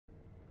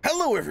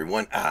Hello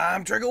everyone,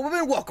 I'm Drago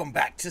and welcome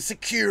back to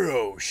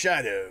Sekiro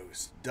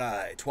Shadows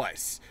Die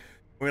Twice.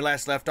 When we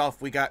last left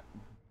off, we got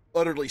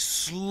utterly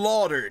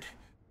slaughtered.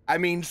 I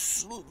mean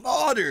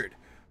slaughtered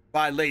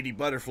by Lady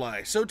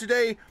Butterfly. So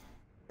today,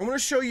 I'm going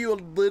to show you a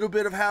little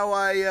bit of how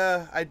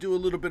I do a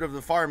little bit of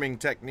the farming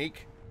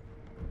technique.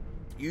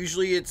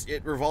 Usually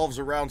it revolves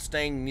around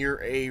staying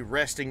near a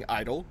resting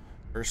idol,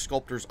 or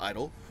sculptor's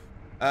idol.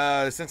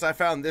 Since I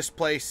found this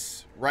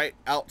place right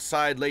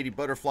outside Lady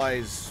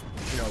Butterfly's,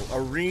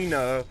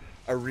 arena,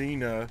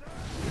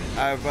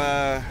 I've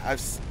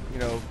just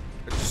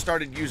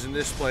started using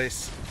this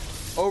place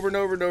over and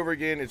over and over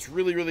again. It's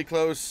really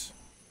close.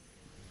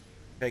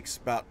 Takes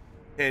about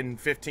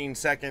 10-15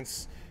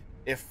 seconds,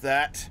 if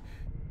that.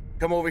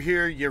 Come over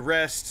here, you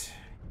rest.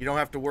 You don't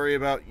have to worry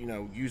about,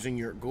 using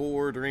your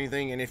gourd or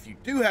anything. And if you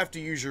do have to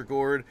use your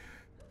gourd,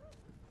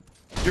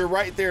 you're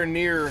right there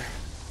near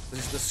the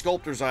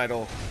sculptor's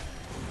idol,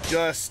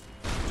 just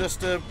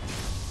to,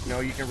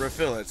 you can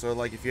refill it. So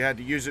like if you had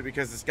to use it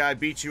because this guy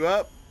beat you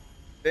up,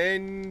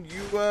 then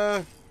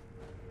you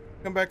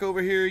come back over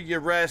here, you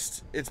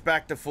rest, it's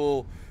back to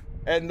full,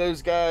 and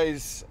those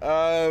guys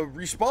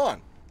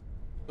respawn.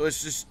 So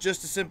it's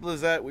just as simple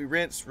as that. We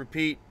rinse,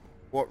 repeat,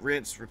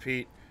 rinse,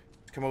 repeat.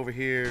 Come over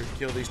here,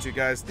 kill these two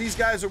guys. These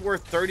guys are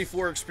worth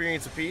 34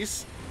 experience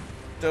apiece,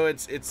 so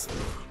it's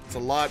a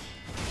lot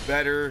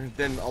better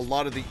than a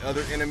lot of the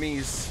other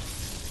enemies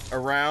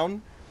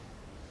around.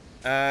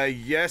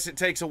 Yes, it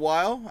takes a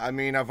while. I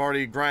mean, I've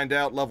already grinded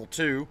out level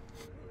 2,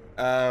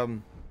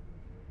 and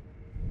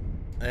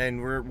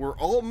we're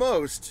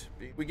almost.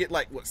 We get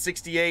like what,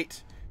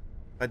 68?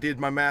 I did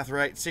my math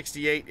right.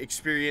 68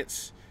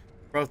 experience.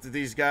 Both of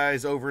these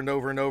guys over and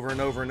over and over and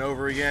over and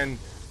over again.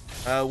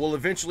 We'll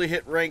eventually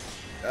hit rank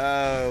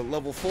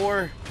level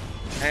 4.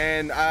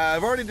 And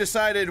I've already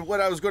decided what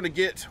I was going to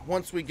get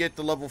once we get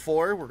to level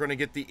 4. We're going to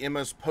get the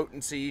Emma's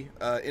potency,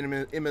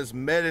 Emma's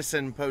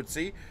medicine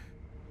potency.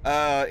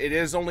 It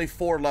is only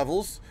 4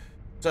 levels,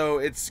 so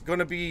it's going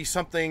to be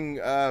something,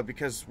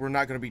 because we're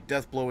not going to be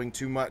death blowing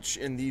too much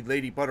in the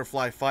Lady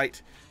Butterfly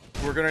fight.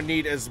 We're going to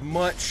need as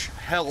much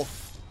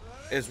health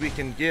as we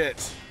can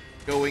get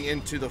going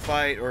into the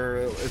fight, or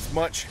as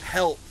much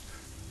help,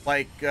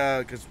 like,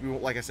 because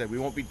like I said, we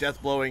won't be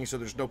death blowing, so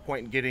there's no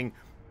point in getting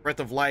Breath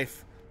of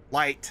Life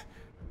light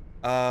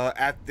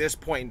at this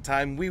point in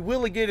time. We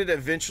will get it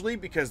eventually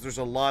because there's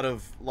a lot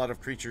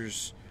of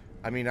creatures.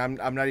 I mean, I'm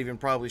not even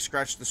probably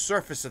scratched the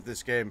surface of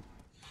this game,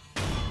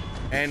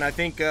 and I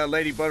think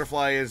Lady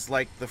Butterfly is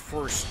like the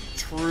first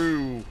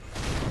true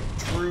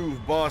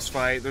boss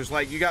fight. There's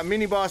like, you got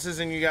mini bosses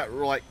and you got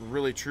like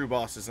really true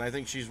bosses, and I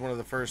think she's one of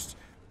the first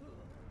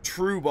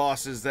true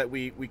bosses that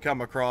we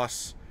come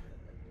across.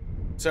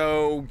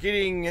 So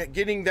getting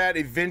that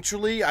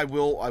eventually, I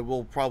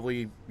will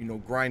probably,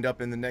 grind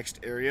up in the next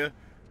area,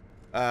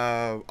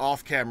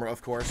 off camera,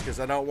 of course, because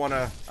I don't want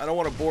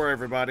to bore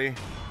everybody.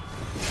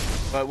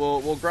 But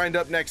we'll grind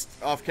up next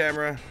off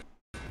camera,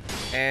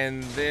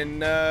 and then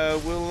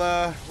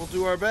we'll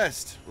do our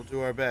best. We'll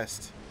do our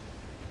best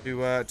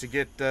to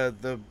get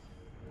the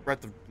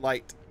Breath of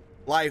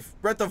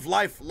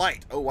Life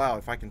light. Oh wow,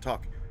 if I can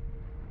talk.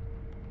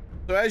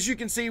 So as you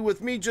can see,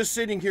 with me just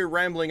sitting here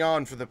rambling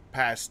on for the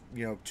past,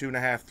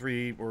 2.5,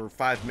 3, or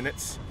 5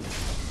 minutes,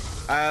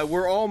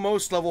 we're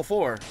almost level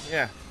 4.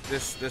 Yeah,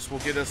 this will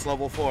get us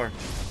level 4.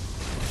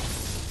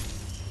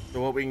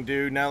 So what we can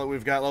do now that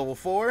we've got level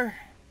 4,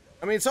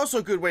 I mean, it's also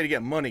a good way to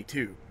get money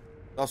too.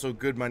 It's also a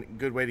good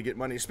way to get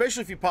money,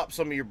 especially if you pop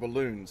some of your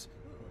balloons.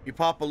 You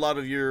pop a lot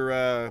of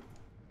your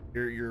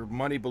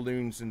money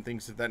balloons and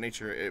things of that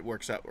nature, it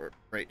works out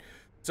great.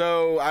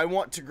 So I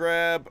want to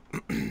grab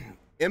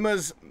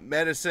Emma's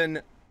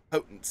medicine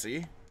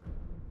potency.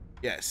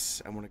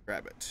 Yes, I want to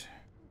grab it.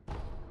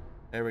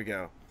 There we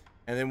go.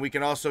 And then we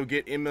can also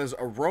get Emma's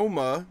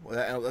aroma.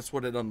 Well, that's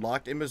what it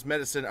unlocked. Emma's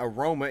medicine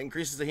aroma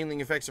increases the healing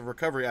effects of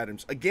recovery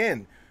items.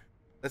 Again,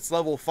 that's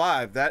level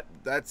 5.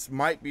 That's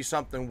might be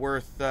something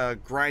worth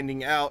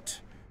grinding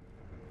out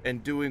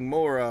and doing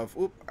more of.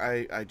 Oop!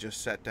 I just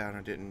sat down.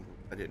 I didn't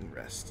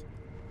rest.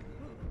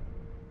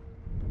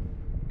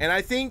 And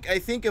I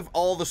think of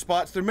all the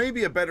spots, there may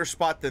be a better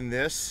spot than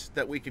this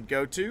that we could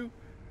go to,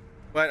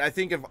 but I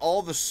think of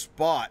all the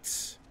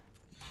spots,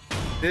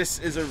 this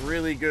is a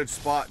really good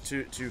spot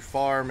to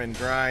farm and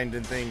grind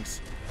and things.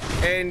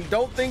 And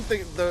don't think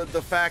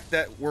the fact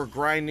that we're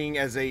grinding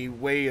as a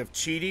way of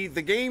cheating.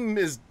 The game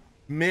is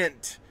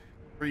meant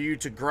for you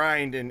to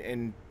grind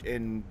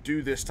and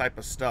do this type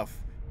of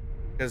stuff,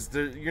 because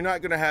you're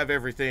not going to have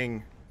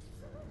everything.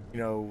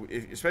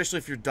 Especially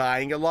if you're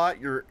dying a lot,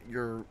 your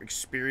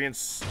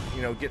experience,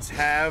 gets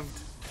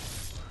halved,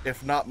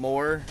 if not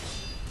more,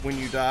 when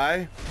you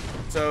die.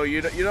 So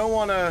you don't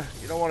want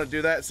to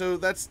do that. So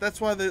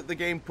that's why the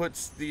game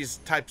puts these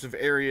types of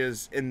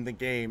areas in the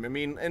game. I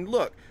mean, and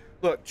look,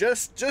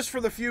 just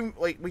for the few,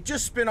 like, we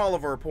just spent all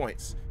of our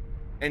points,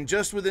 and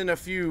just within a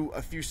few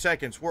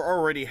seconds, we're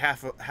already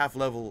half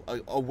level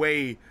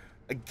away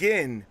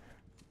again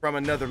from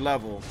another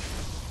level.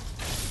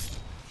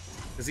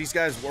 Because these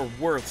guys are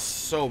worth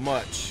so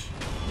much.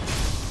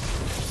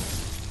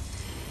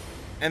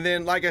 And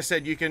then, like I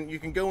said, you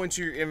can go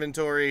into your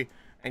inventory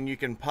and you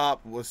can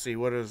pop, let's see,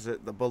 what is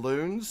it? The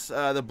balloons.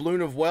 The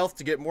balloon of wealth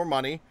to get more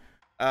money.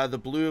 The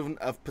balloon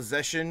of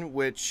possession,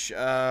 which,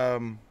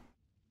 let's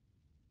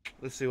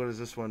see, what is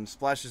this one?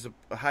 Splashes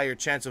a higher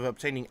chance of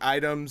obtaining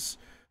items.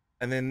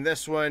 And then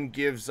this one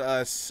gives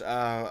us,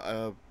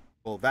 well,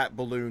 that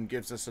balloon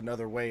gives us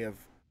another way of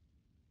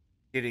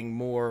getting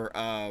more,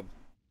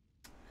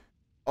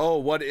 oh,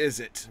 what is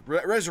it?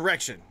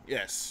 Resurrection.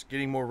 Yes,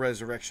 getting more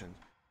resurrection.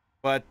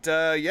 But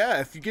yeah,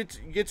 if you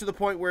get to the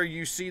point where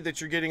you see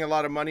that you're getting a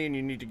lot of money and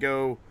you need to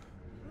go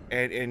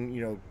and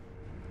you know,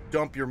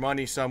 dump your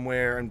money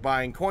somewhere and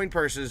buying coin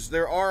purses,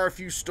 there are a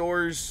few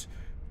stores.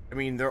 I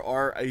mean, there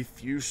are a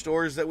few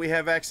stores that we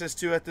have access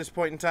to at this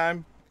point in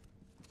time.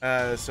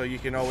 So you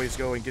can always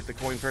go and get the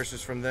coin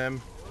purses from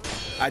them.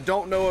 I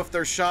don't know if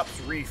their shops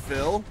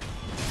refill,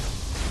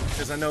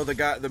 because I know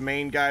the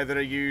main guy that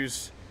I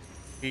use,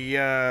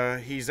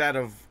 he's out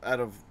of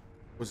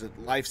was it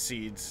life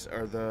seeds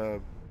or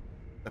the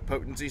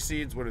potency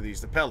seeds? What are these?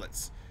 The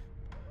pellets,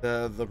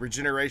 the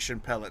regeneration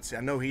pellets.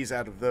 I know he's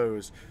out of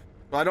those.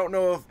 So I don't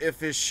know if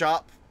his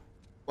shop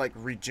like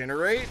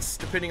regenerates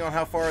depending on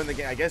how far in the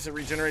game. I guess it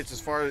regenerates as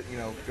far as, you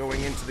know,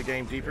 going into the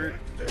game deeper.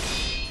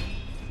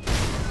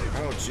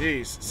 Oh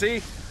jeez.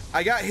 See,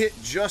 I got hit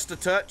just a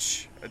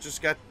touch. I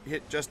just got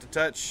hit just a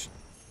touch.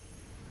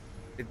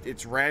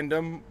 It's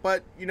random,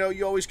 but you know,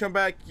 you always come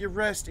back, you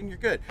rest, and you're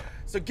good.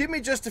 So give me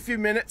just a few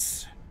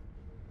minutes,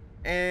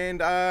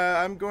 and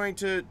I'm going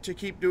to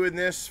keep doing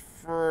this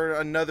for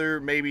another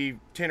maybe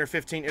 10 or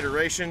 15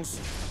 iterations.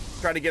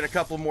 Try to get a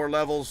couple more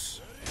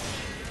levels,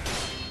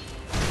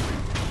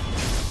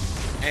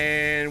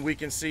 and we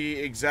can see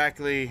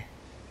exactly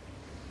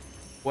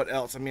what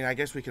else. I mean, I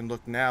guess we can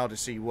look now to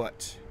see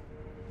what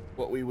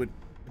we would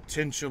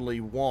potentially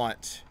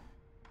want.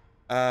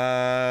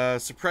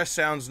 Suppressed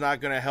sound's not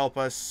going to help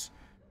us.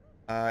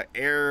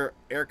 Air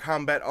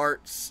combat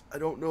arts, I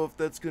don't know if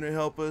that's going to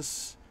help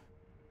us.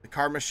 The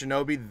Karma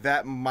Shinobi,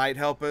 that might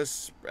help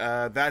us.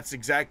 That's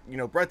exact, you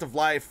know, Breath of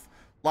Life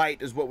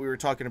light is what we were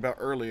talking about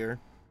earlier.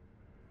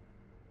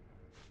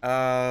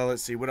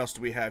 Let's see, what else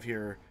do we have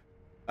here?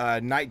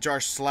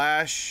 Nightjar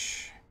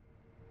Slash,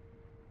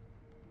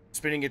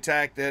 spinning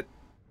attack that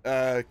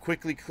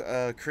quickly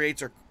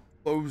creates or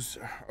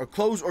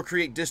close or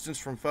create distance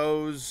from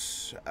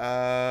foes.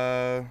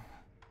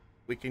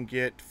 We can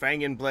get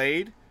Fang and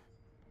Blade.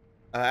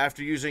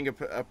 After using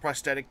a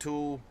prosthetic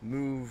tool,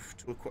 move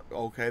to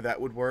okay,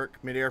 that would work.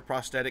 Mid-air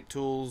prosthetic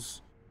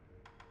tools.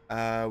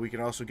 We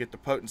can also get the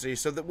potency,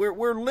 so that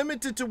we're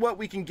limited to what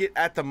we can get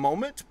at the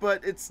moment,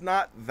 but it's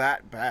not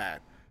that bad.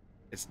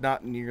 It's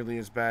not nearly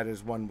as bad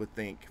as one would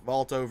think.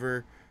 Vault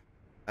over,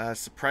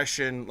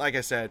 suppression. Like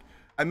I said,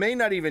 I may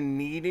not even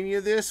need any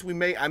of this.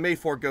 I may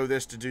forego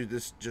this to do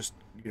this, just,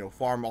 you know,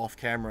 farm off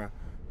camera.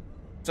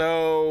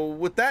 So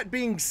with that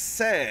being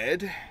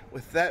said,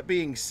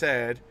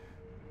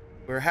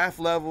 we're half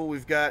level.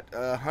 We've got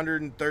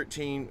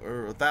 113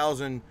 or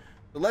 1,000.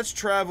 So let's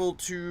travel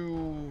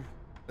to,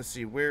 let's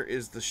see, where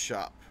is the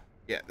shop?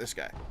 Yeah, this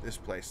guy, this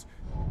place.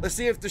 Let's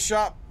see if the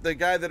shop, the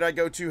guy that I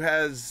go to,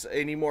 has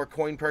any more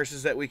coin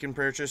purses that we can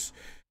purchase.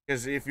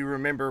 Because if you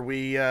remember,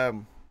 we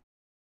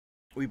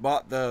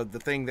bought the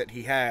thing that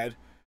he had,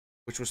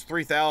 which was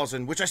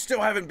 3,000, which I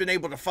still haven't been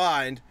able to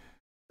find.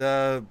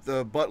 The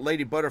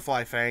Lady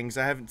Butterfly fangs,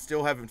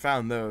 still haven't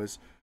found those.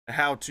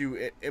 How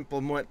to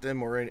implement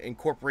them or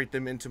incorporate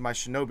them into my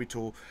Shinobi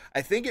tool.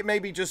 I think it may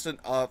be just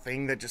a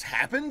thing that just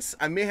happens.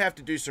 I may have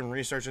to do some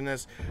research on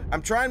this.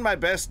 I'm trying my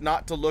best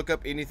not to look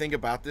up anything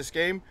about this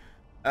game,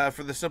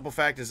 for the simple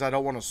fact is I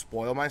don't want to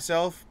spoil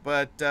myself,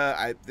 but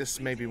this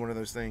may be one of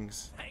those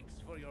things. Thanks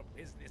for your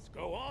business.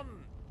 Go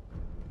on.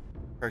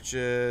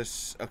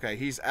 Purchase. Okay,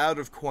 he's out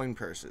of coin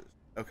purses.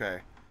 Okay.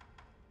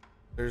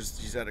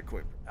 He's out of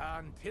coin.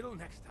 Until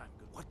next time.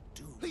 What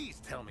do?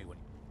 Please tell me what.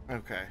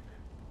 Okay.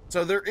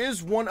 So there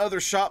is one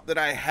other shop that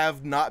I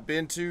have not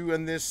been to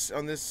in this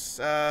this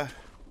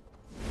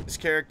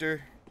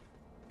character.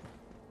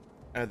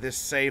 This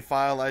save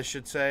file, I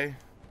should say.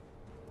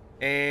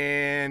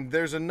 And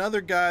there's another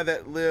guy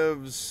that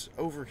lives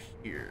over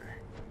here.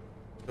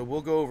 So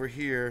we'll go over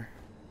here.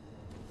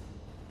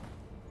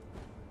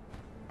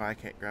 Oh, I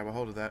can't grab a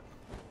hold of that.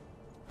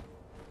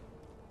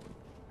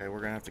 Okay,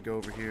 we're gonna have to go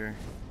over here.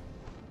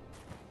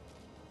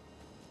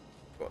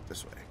 Go up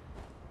this way.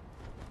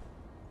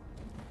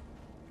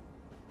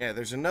 Yeah,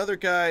 there's another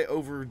guy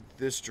over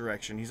this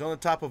direction. He's on the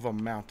top of a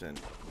mountain,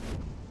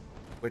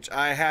 which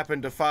I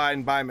happened to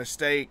find by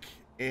mistake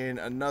in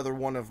another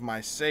one of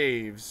my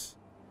saves,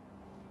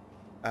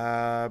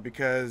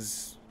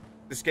 because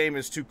this game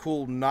is too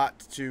cool not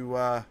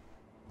to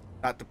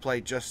play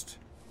just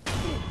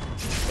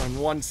on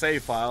one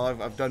save file.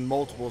 I've done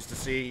multiples to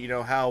see, you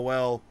know, how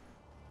well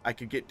I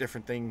could get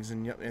different things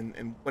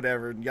and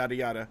whatever, yada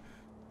yada.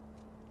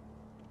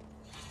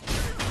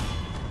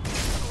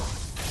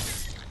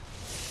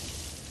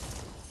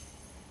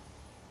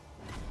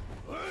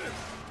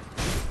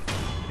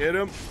 Hit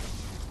him.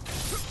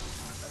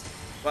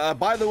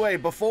 By the way,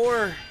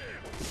 before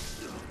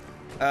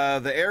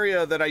The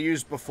area that I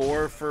used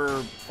before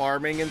for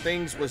farming and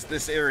things was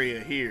this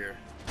area here.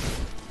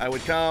 I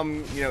would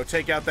come, you know,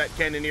 take out that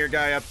cannoneer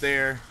guy up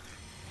there.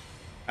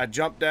 I'd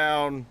jump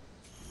down,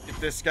 get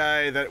this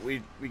guy that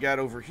we got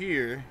over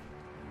here.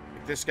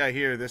 Like this guy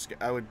here, this guy,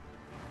 I would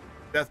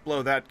death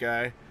blow that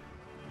guy.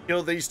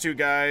 Kill these two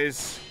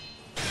guys.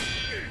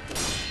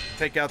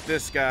 Take out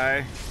this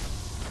guy.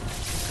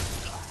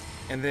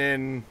 And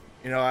then,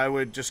 you know, I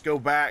would just go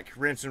back,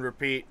 rinse and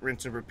repeat,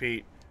 rinse and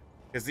repeat.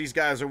 Because these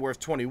guys are worth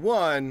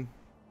 21.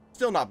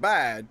 Still not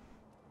bad,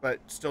 but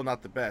still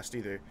not the best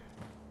either.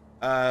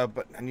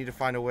 But I need to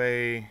find a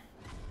way.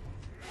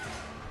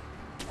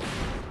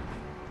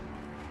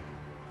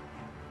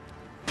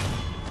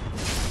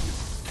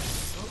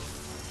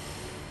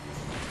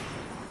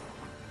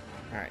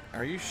 Alright,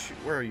 are you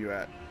where are you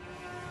at?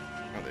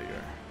 Oh, there you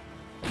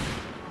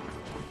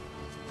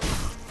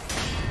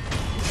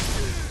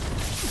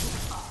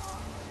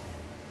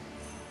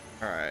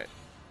are. Alright.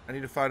 I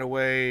need to find a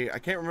way. I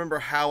can't remember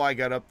how I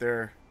got up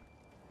there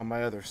on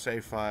my other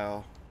save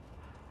file.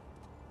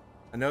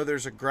 I know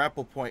there's a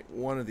grapple point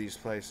one of these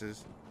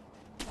places.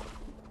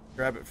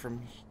 Grab it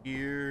from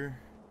here.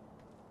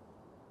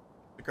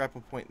 The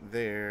grapple point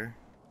there.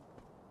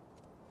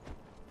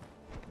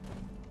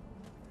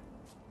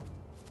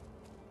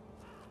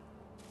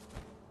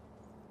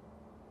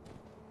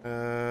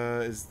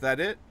 Is that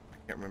it? I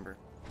can't remember.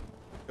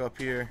 Go up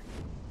here.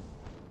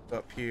 Go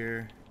up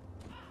here.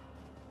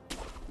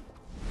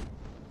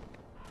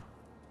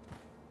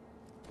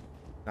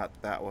 Not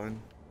that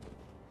one.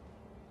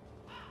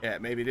 Yeah,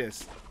 maybe it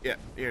is. Yeah,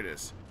 here it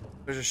is.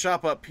 There's a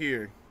shop up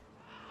here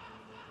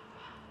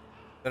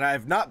that I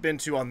have not been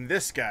to on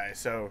this guy,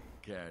 so...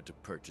 Care to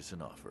purchase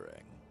an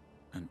offering?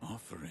 An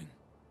offering?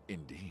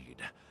 Indeed.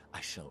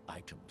 I sell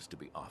items to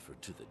be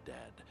offered to the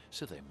dead,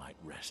 so they might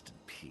rest in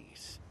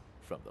peace.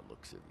 From the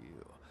looks of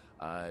you,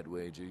 I'd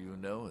wager you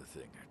know a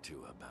thing or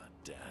two about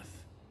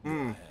death. Go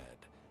ahead,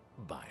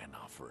 buy an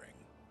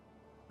offering.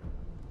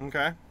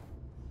 Okay.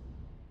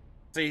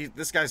 See,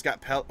 this guy's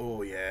got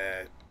oh,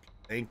 yeah.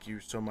 Thank you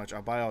so much.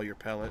 I'll buy all your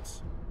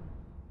pellets.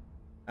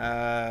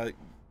 Yeah,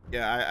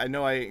 I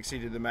know I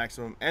exceeded the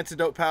maximum.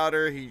 Antidote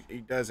powder. He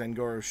does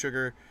Angora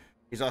sugar.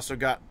 He's also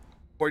got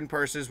poison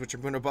purses, which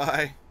I'm going to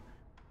buy.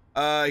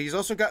 He's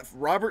also got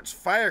Robert's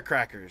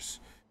firecrackers,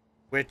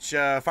 which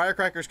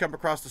firecrackers come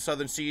across the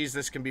southern seas.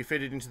 This can be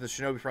fitted into the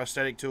shinobi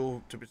prosthetic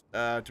tool to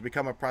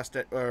become a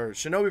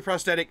shinobi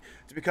prosthetic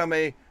to become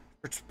a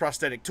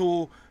prosthetic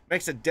tool.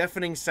 Makes a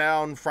deafening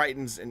sound,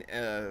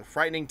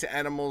 frightening to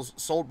animals.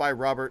 Sold by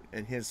Robert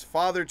and his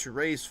father to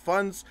raise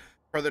funds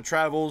for their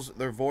travels.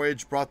 Their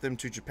voyage brought them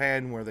to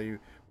Japan, where they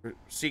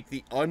seek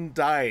the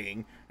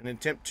undying and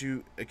attempt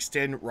to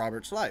extend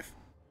Robert's life.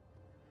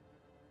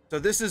 So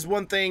this is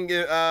one thing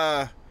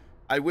I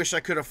wish I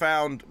could have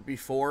found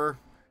before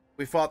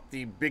we fought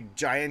the big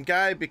giant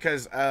guy,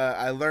 because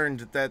I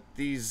learned that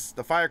the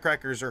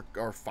firecrackers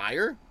are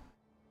fire,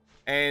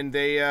 and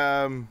they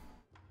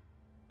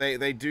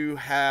do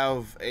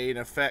have an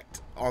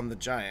effect on the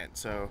giant.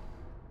 So,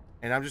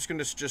 and I'm just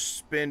gonna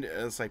spend.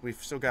 It's like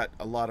we've still got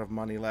a lot of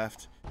money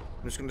left.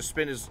 I'm just gonna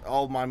spend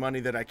all my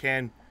money that I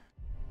can,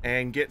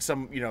 and get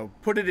some, you know,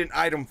 put it in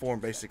item form,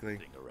 basically.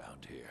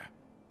 Around here,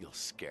 you'll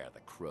scare the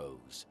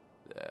crows.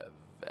 They're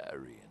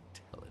very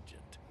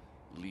intelligent,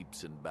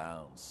 leaps and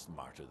bounds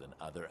smarter than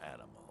other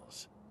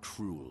animals.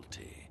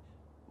 Cruelty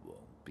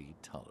won't be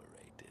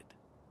tolerated.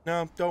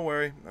 No, don't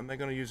worry. I'm not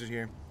gonna use it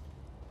here.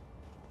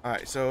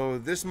 Alright, so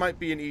this might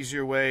be an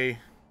easier way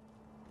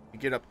to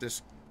get up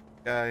this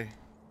guy.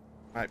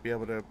 Might be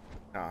able to...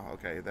 Oh,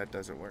 okay, that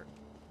doesn't work.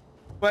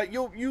 But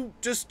you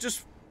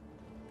just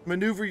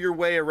maneuver your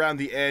way around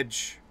the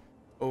edge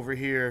over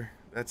here.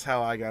 That's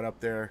how I got up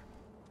there.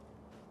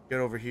 Get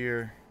over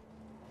here.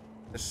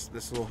 This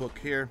little hook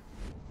here.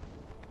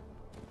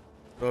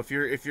 So if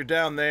you're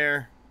down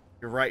there,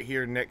 you're right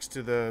here next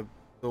to the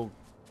little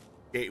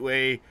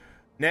gateway,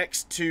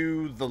 next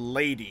to the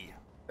lady.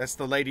 That's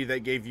the lady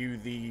that gave you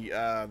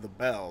the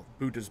bell,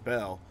 Buddha's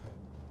bell.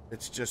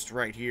 It's just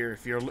right here.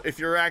 If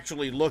you're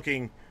actually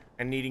looking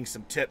and needing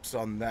some tips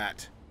on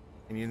that,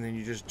 and then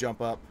you just jump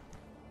up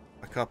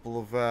a couple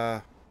of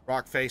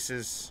rock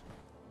faces,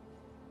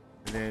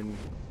 and then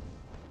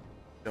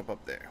jump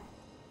up there,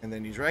 and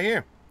then he's right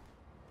here.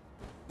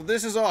 So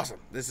this is awesome.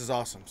 This is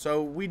awesome.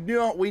 So we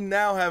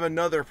now have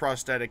another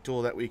prosthetic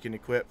tool that we can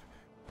equip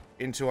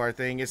into our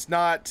thing. It's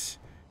not,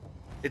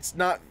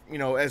 you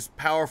know, as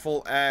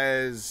powerful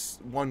as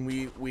one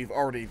we've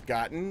already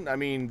gotten. I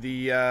mean,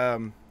 the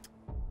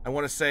I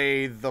want to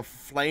say the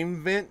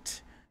flame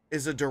vent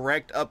is a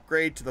direct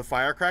upgrade to the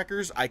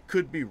firecrackers. I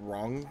could be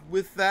wrong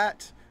with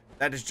that.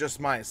 That is just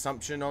my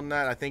assumption on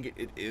that. I think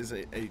it is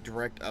a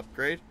direct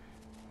upgrade.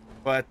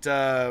 But,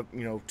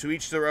 you know, to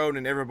each their own,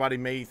 and everybody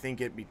may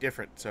think it'd be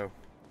different, so.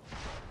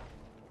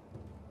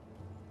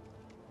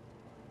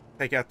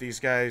 Take out these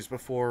guys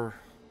before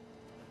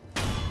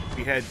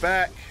we head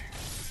back.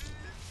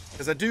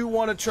 Because I do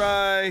want to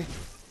try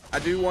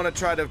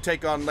to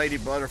take on Lady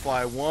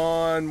Butterfly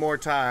one more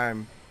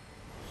time.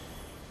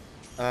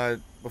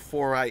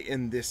 before I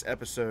end this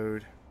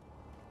episode.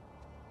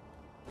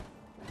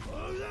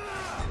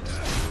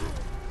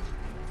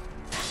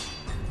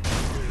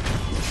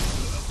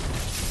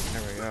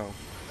 There we go.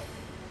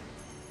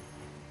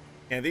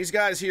 And these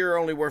guys here are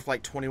only worth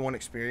like 21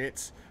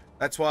 experience.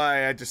 That's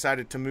why I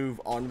decided to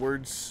move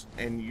onwards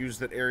and use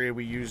that area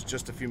we used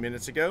just a few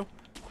minutes ago,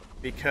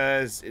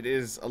 because it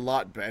is a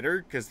lot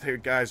better, because their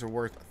guys are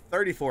worth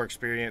 34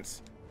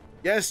 experience.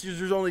 Yes,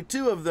 there's only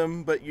 2 of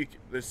them, but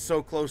they're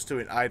so close to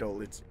an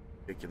idol, it's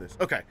ridiculous.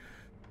 Okay,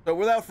 so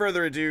without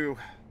further ado,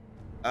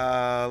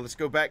 let's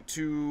go back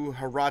to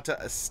Hirata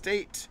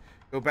Estate,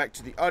 go back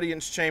to the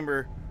audience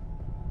chamber,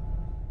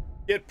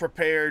 get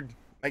prepared,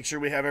 make sure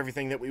we have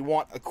everything that we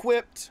want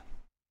equipped,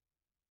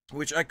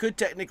 which I could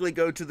technically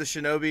go to the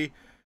shinobi,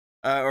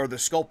 or the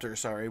sculptor,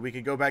 sorry. We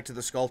could go back to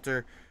the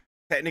sculptor,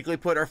 technically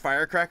put our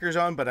firecrackers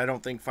on, but I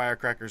don't think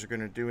firecrackers are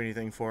going to do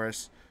anything for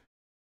us.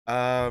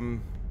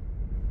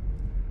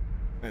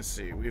 Let's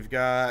see, we've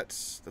got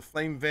the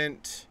flame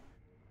vent,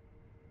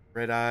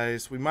 red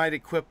eyes. We might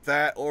equip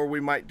that, or we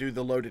might do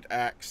the loaded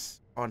axe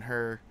on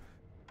her.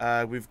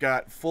 We've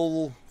got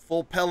full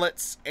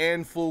pellets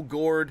and full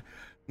gourd,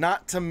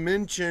 not to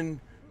mention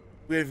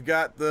we've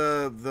got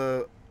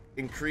the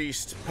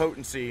increased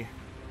potency,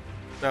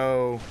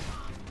 so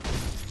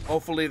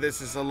hopefully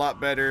this is a lot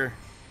better.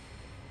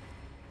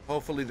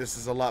 Hopefully this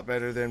is a lot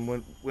better than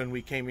when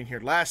we came in here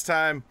last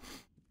time,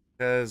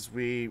 because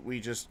we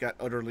just got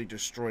utterly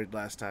destroyed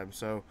last time.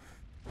 So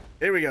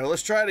here we go,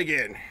 let's try it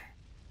again.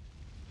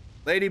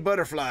 Lady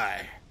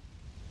Butterfly,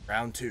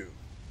 round 2.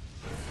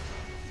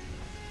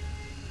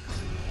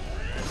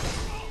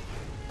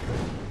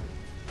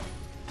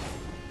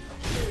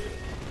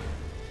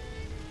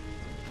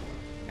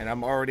 And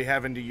I'm already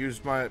having to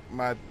use my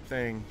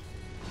thing.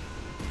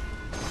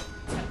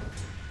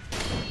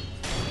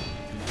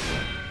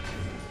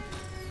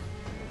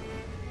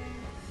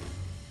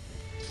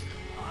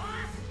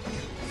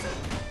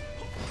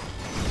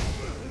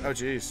 Oh,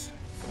 jeez.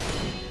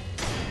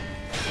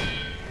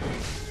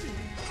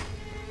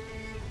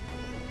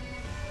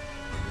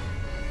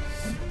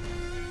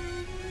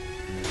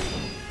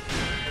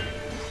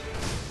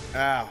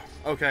 Ow.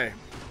 Okay.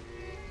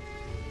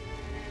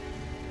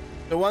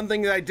 The one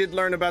thing that I did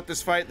learn about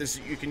this fight is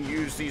that you can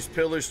use these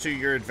pillars to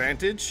your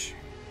advantage.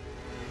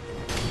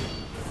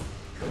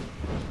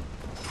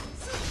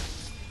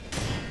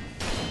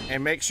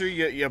 And make sure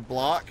you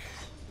block.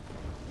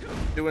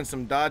 Doing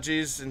some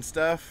dodges and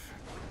stuff.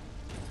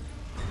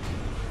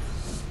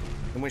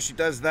 And when she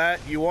does that,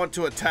 you want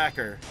to attack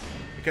her,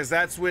 because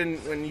that's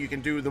when you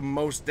can do the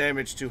most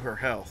damage to her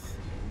health.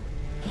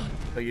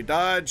 So you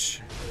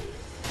dodge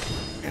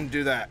and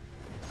do that.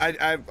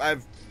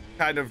 I've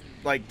kind of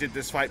like did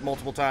this fight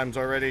multiple times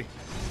already,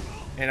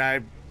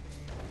 and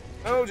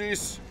oh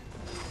geez.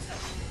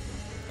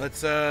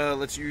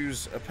 Let's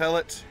use a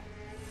pellet.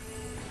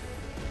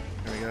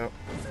 There we go.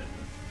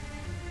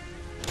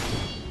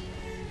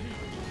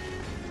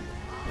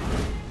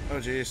 Oh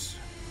geez.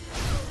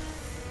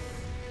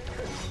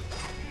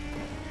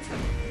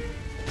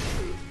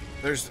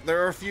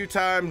 There are a few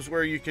times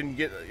where you can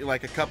get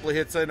like a couple of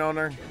hits in on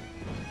her.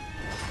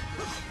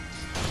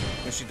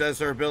 When she does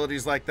her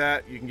abilities like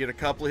that, you can get a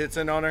couple of hits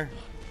in on her.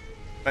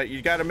 But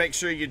you got to make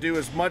sure you do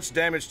as much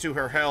damage to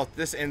her health.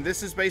 This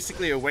is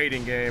basically a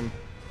waiting game.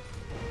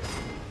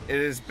 It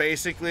is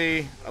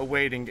basically a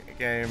waiting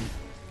game.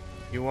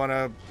 You want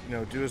to,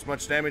 do as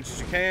much damage as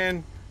you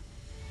can.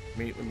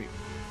 Let me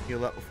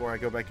heal up before I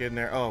go back in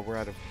there. Oh, we're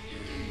out of...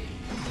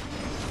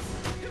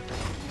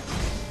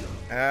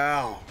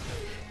 Ow.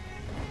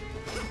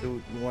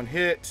 Do one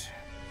hit.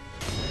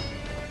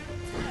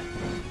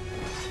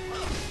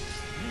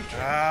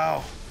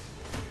 Ow.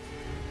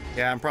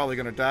 Yeah, I'm probably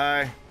gonna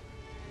die.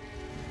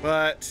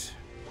 But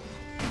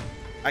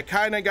I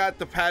kind of got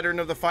the pattern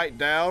of the fight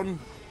down.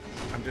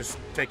 I'm just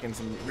taking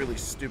some really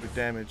stupid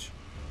damage.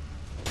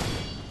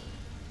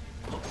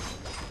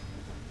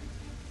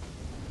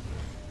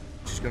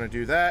 Just gonna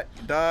do that,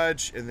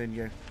 dodge, and then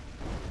you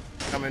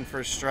come in for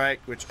a strike,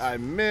 which I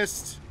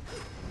missed.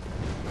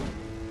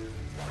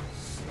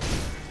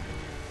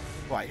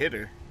 Oh, I hit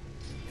her.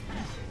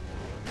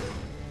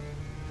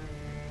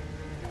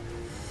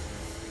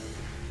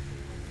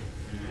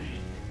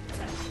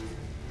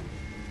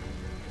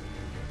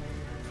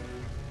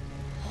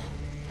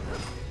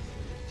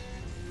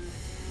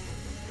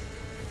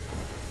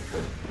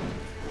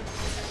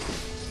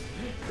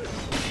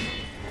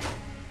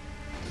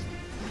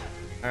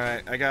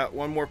 Alright, I got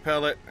one more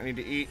pellet. I need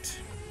to eat.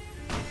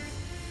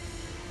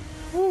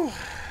 Whew.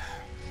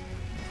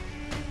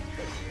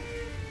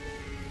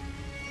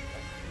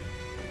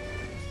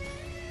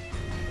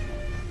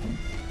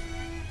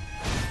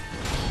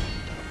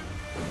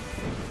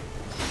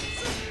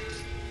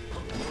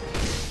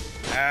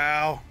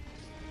 Ow.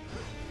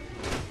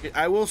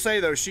 I will say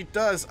though, she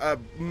does a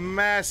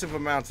massive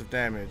amounts of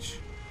damage.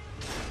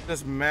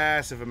 Does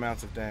massive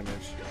amounts of damage.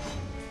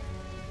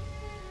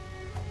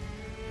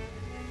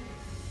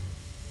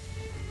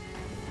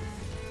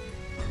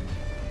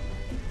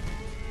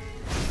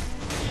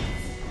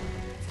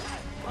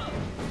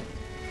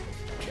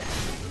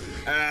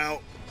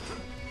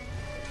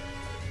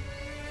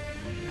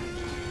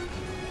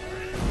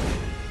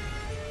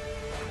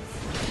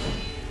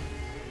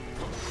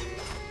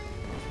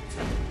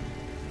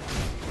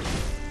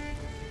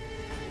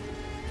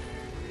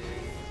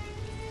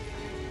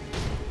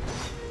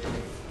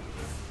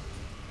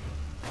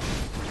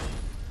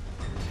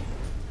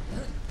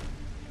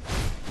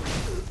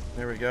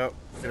 go.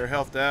 Get her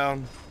health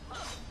down.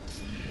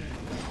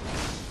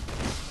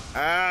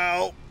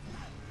 Ow.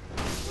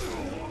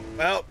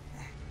 Well,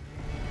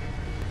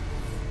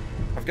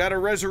 I've got to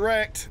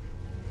resurrect.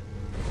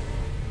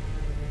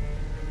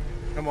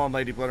 Come on,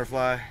 Lady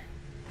Butterfly.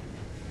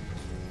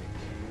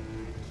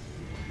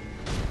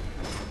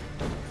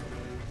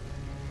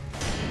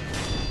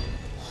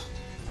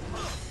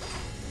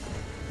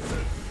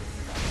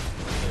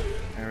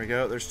 There we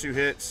go. There's 2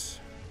 hits.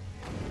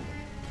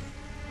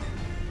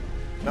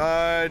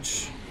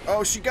 Dodge.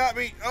 Oh, she got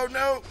me. Oh,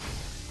 no.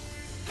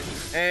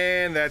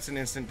 And that's an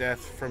instant death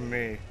from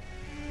me.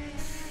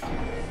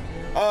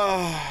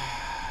 Oh.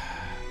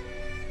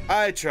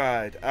 I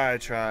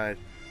tried.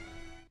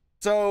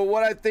 So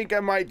what I think I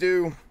might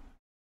do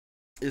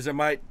is I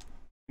might,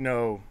 you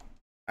know,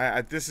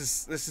 this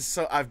is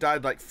so, I've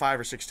died like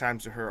 5 or 6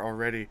 times to her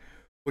already,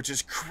 which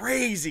is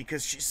crazy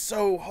because she's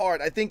so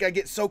hard. I think I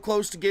get so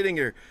close to getting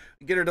her,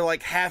 get her to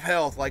like half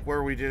health, like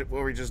where we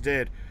just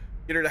did,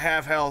 get her to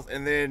half health,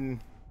 and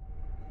then,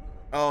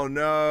 oh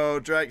no,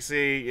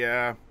 Drexy,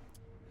 yeah,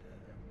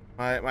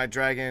 my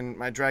dragon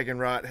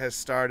rot has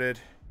started.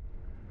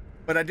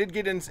 But I did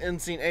get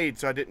unseen aid,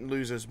 so I didn't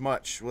lose as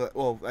much.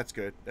 Well, that's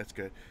good. That's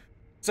good.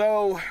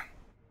 So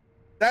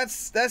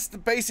that's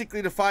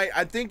basically the fight.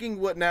 I'm thinking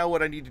what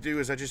I need to do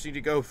is I just need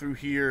to go through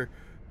here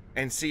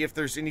and see if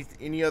there's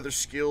any other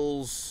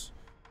skills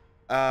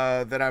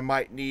that I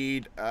might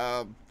need.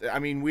 I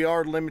mean, we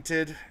are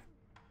limited,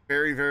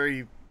 very,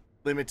 very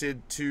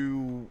limited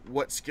to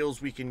what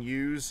skills we can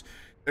use.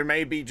 There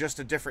may be just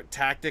a different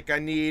tactic I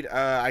need.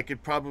 I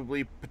could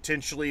probably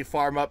potentially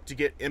farm up to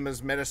get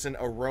Emma's medicine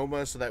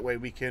aroma, so that way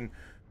we can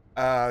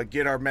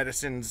get our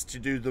medicines to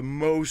do the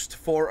most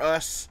for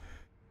us.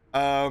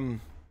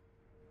 And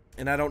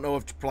I don't know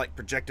if like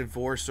projected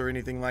force or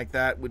anything like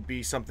that would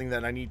be something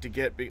that I need to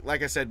get. But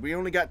like I said, we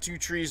only got 2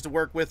 trees to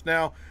work with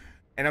now,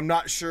 and I'm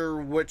not sure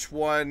which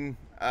one,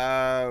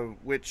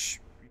 which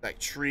like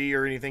tree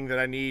or anything that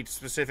I need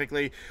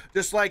specifically.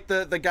 Just like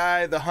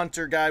the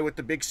hunter guy with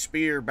the big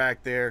spear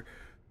back there,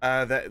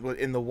 that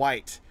in the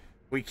white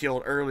we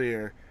killed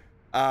earlier.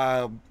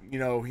 You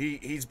know,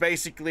 he's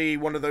basically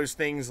one of those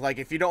things, like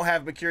if you don't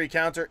have Mercury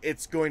counter,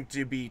 it's going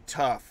to be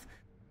tough.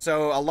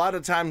 So a lot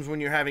of times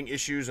when you're having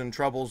issues and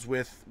troubles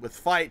with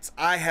fights,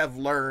 I have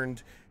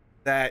learned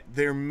that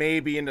there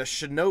may be in a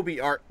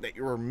shinobi art that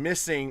you're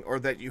missing or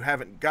that you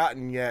haven't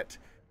gotten yet,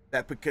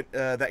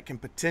 that can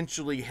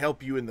potentially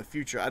help you in the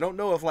future. I don't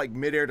know if like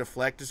midair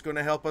deflect is going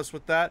to help us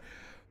with that,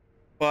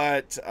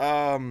 but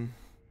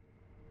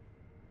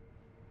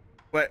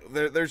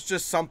there's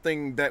just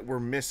something that we're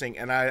missing,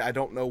 and I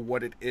don't know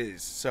what it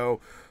is. So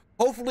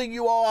hopefully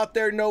you all out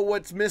there know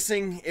what's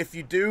missing. If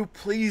you do,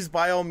 please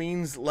by all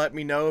means let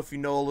me know if you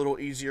know a little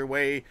easier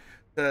way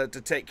to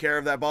take care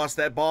of that boss.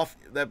 That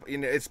you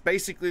know, it's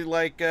basically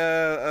like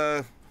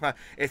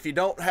if you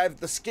don't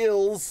have the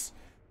skills,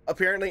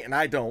 apparently, and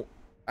I don't.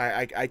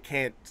 I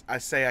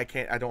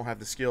don't have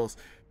the skills,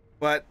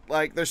 but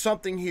like there's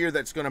something here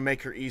that's going to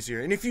make her easier.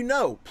 And if you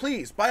know,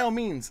 please by all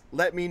means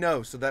let me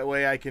know, so that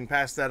way I can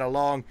pass that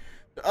along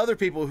to other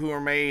people who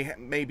are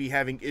may be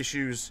having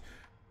issues,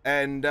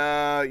 and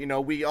you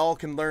know, we all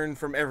can learn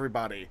from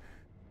everybody.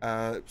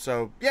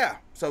 So yeah,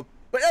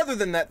 but other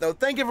than that though,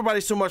 thank everybody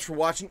so much for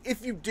watching.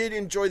 If you did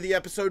enjoy the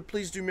episode,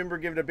 please do remember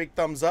to give it a big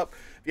thumbs up.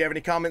 If you have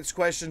any comments,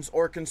 questions,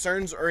 or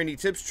concerns, or any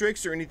tips,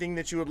 tricks, or anything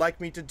that you would like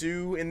me to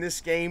do in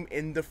this game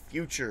in the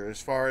future,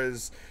 as far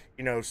as,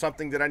 you know,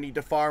 something that I need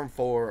to farm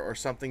for or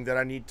something that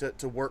I need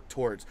to work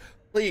towards,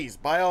 please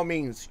by all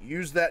means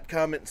use that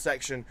comment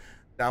section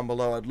down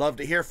below. I'd love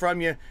to hear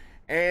from you,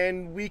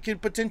 and we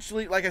could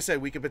potentially, like I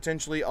said, we could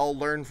potentially all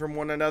learn from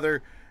one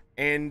another,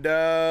 and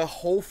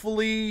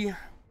hopefully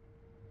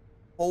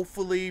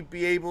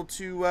be able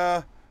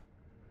to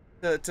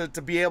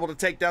be able to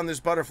take down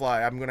this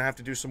butterfly. I'm gonna have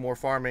to do some more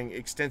farming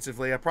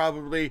extensively. I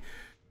probably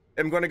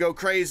am gonna go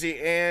crazy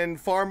and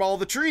farm all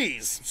the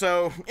trees.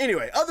 So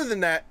anyway, other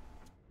than that,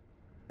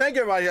 thank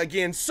everybody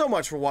again so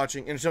much for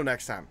watching, and until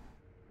next time,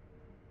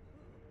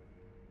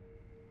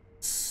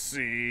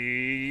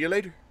 see you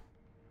later.